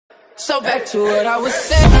So back to what I was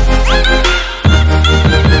saying.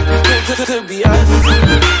 Could be us.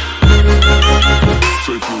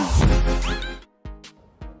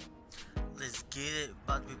 Let's get it.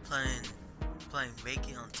 About to be playing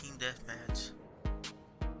Vacant on Team Deathmatch.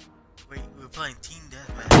 Wait, we're playing Team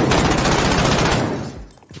Deathmatch.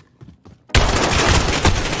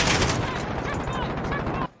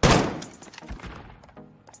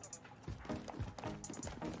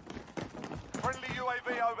 Friendly UAV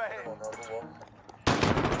overhead.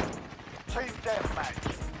 Team Deathmatch.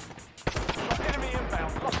 Got enemy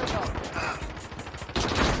inbound. Lock and load.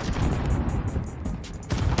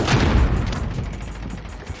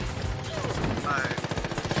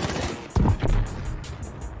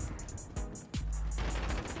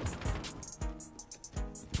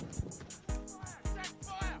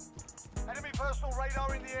 Enemy personal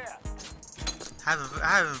radar in the air. I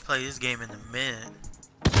haven't played this game in a minute.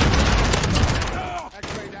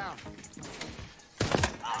 X-ray down.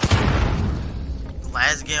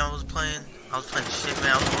 Last game I was playing shit,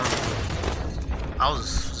 man. I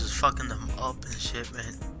was just fucking them up and shit,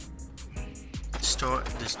 man.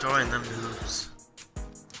 Destroying them dudes.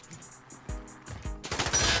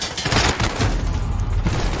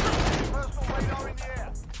 Personal radar in the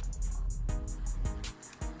air.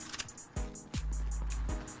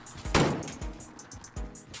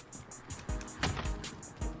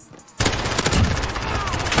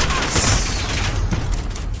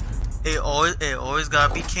 It always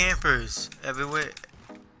gotta be campers everywhere.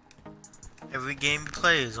 Every game you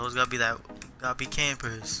play is always gotta be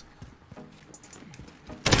campers.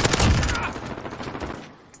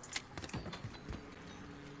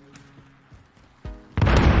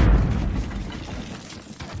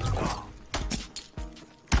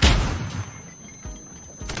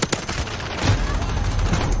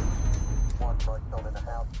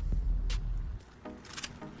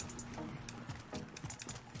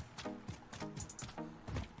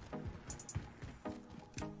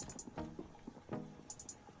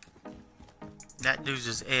 That dude's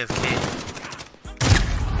just AFK.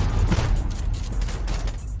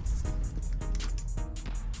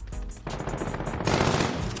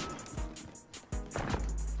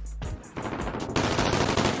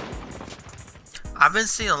 I've been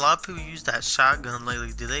seeing a lot of people use that shotgun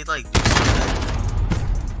lately. Do they like do something?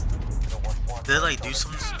 Do they like do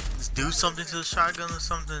something to the shotgun or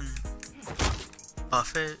something?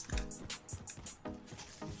 Buff it?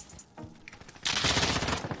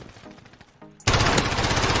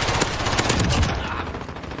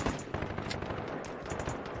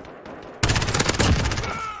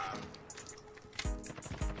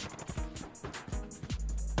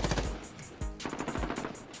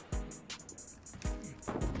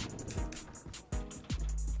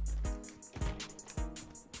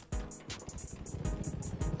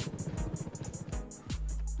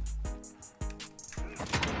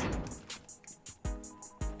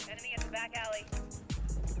 Back alley.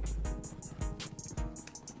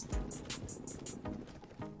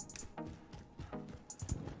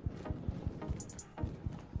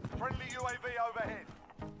 Friendly UAV overhead.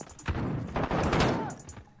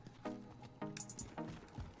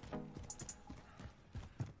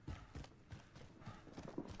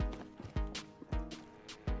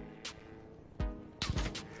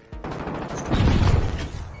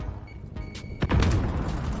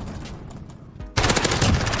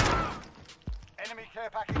 Enemy care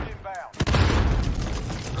package inbound.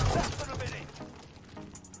 Less than a minute.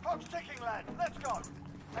 Clock's ticking, lad. Let's go.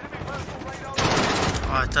 Enemy personal radar.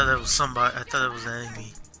 Oh, I thought it was somebody. I thought it was an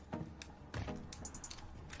enemy.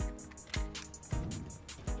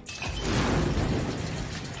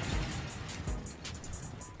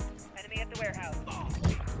 Enemy at the warehouse.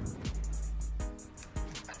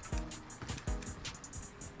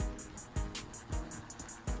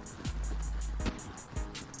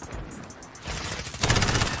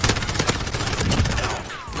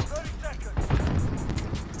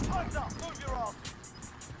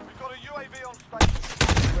 UAV on station.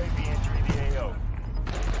 UAV entering the AO.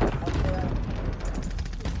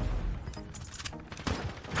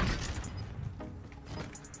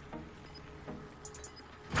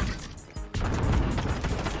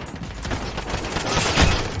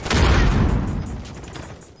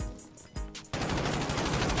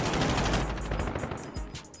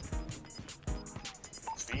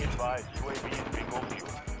 Be advised, UAV is being overviewed.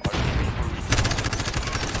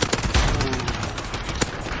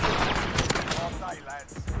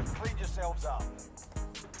 Lads, clean yourselves up.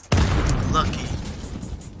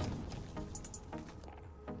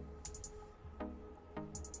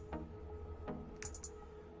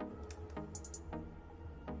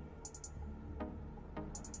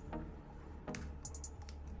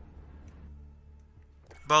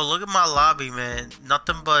 Bro, look at my lobby, man.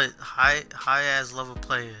 Nothing but high ass level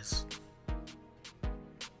players.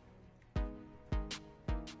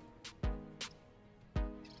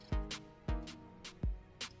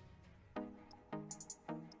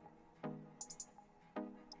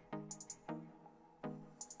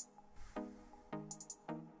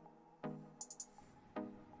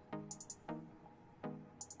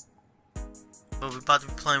 But we're about to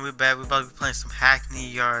be playing with bad. We're about to be playing some Hackney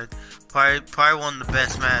Yard. Probably one of the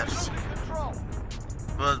best maps.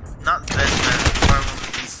 Well, not the best maps, but probably one of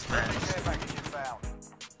the easiest maps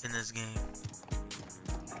in this game.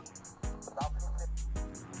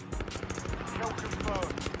 Kill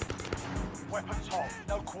confirmed. Weapons hot.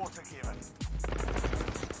 No quarter given.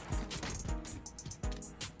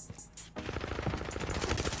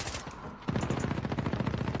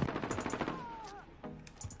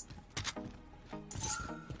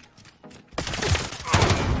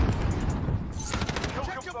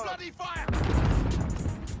 Fire!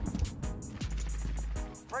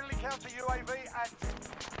 Friendly counter UAV active.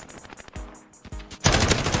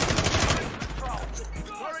 Control.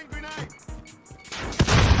 Throwing grenade.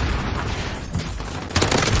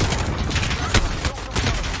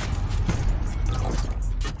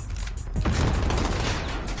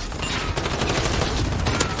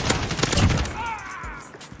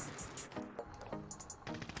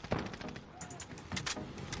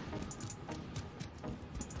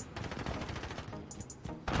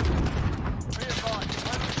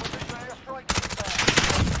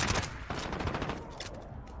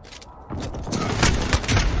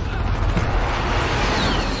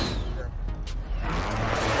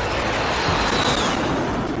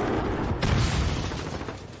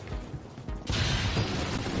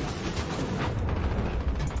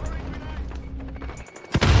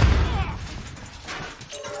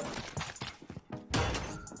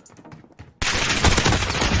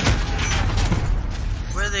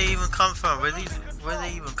 Come from? Where they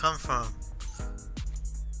even come from?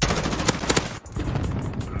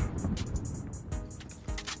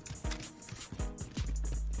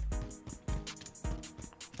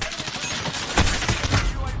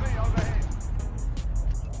 UAV overhead.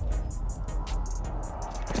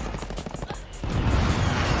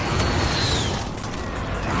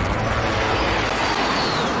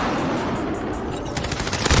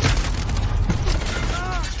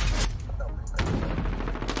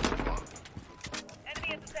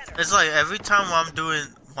 It's like every time I'm doing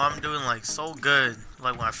like so good,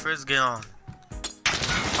 like when I first get on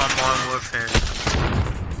Modern Warfare,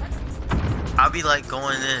 I'll be like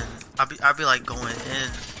going in. I'll be like going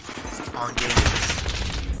in on games.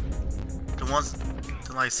 The ones,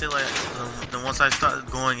 like say like the ones I start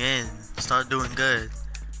going in, start doing good,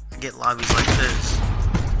 I get lobbies like this.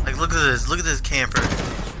 Like look at this camper.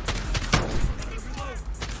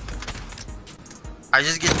 I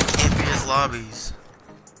just get the campiest lobbies.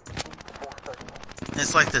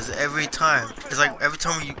 It's like this every time. It's like every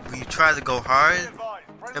time when you try to go hard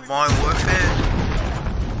at Modern Warfare.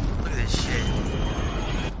 Look at this shit.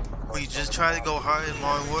 When you just try to go hard at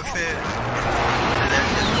Modern Warfare, and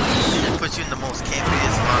then it puts you in the most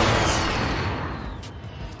campiest lobbies.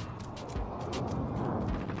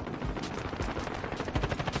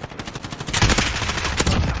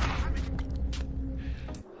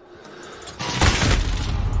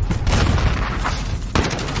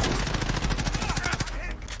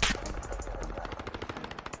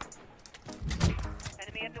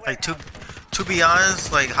 Like to be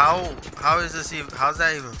honest, like how is this even? How's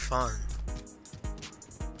that even fun?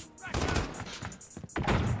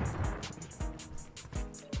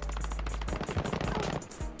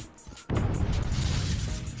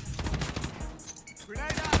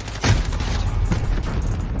 Grenade out.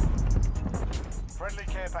 Friendly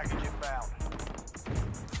care package inbound.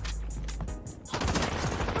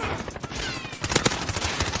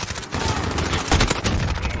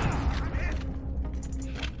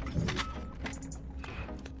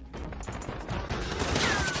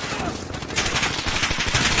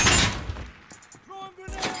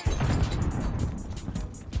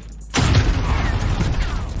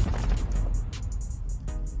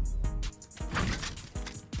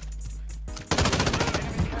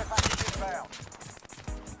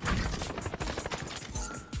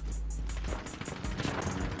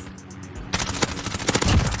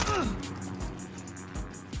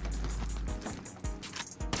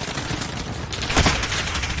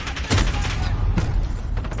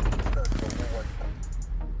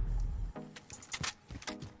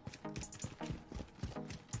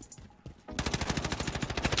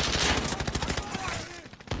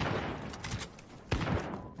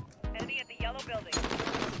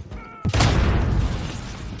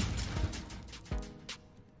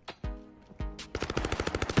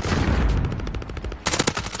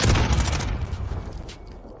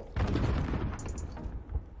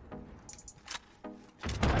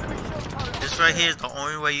 right here is the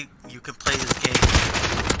only way you can play this game.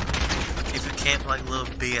 If you camp like a little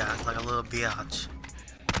biatch.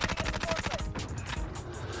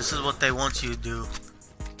 This is what they want you to do.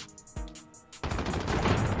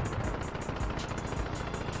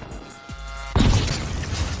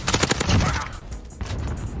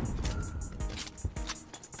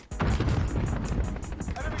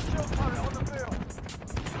 Enemy shield turret on the field.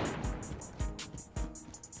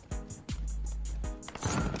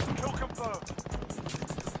 Kill confirmed.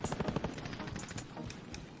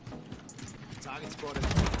 Target spotted.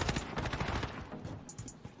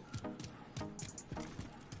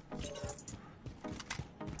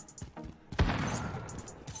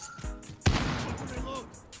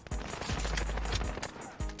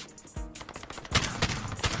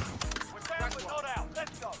 We're down but not out.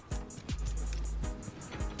 Let's go.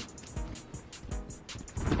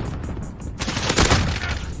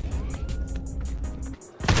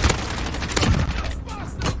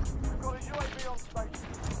 We've got a UAV on station.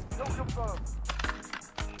 Kill confirmed.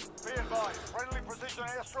 Be advised, friendly precision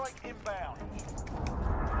airstrike inbound.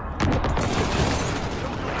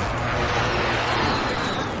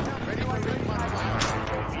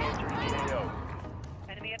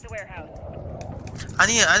 Enemy at the warehouse. I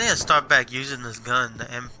need to start back using this gun, the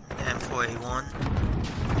M4A1.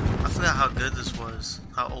 I forgot how good this was,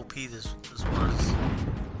 how OP this was.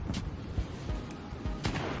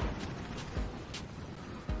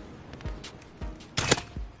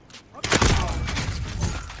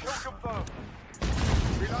 Kill confirmed.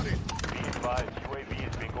 Reloading. Be advised, UAV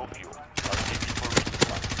is bingo fuel. Activity for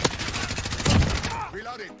resupply.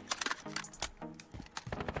 Reloading.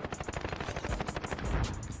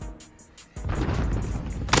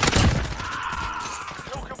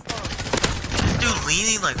 Kill confirmed. This dude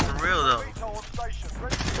leaning like for real though. VTOL on station.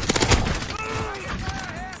 Ready to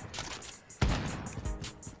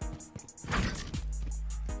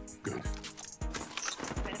Good.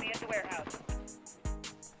 Enemy at the warehouse.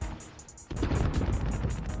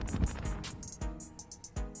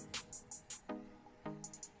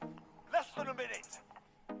 less than a minute.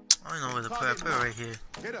 I don't know where to put it. I put it right here.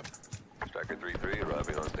 Hit him. Striker 3-3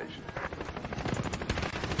 arriving on station.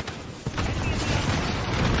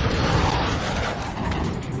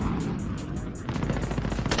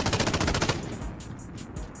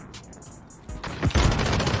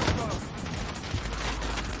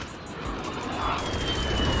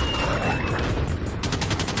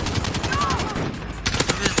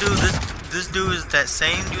 This dude is that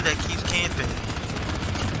same dude that keeps camping.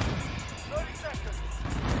 30 seconds.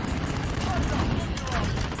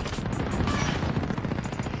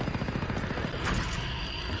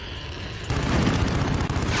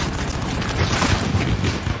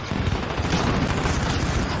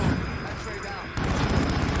 X-ray down.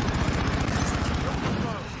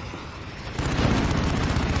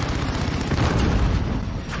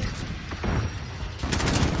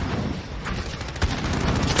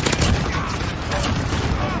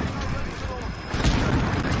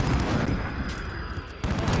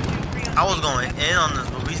 I was going in on this,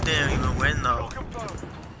 but we didn't even win though. Confirmed.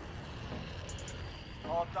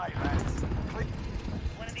 Hard day, lads. Click.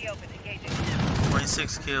 One in the open. Engaging.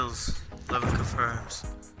 26 kills, 11 confirms.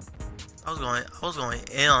 I was going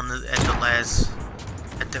in on this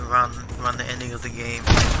at the around the ending of the game.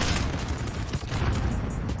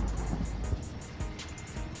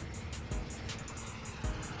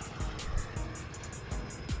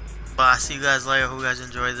 But I see you guys later. Hope you guys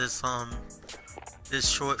enjoyed this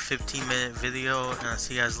short 15-minute video, and I'll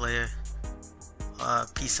see you guys later.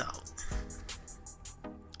 Peace out.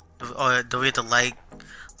 Don't forget to like,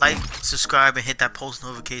 subscribe, and hit that post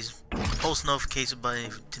notification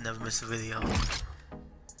button to never miss a video.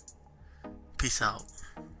 Peace out.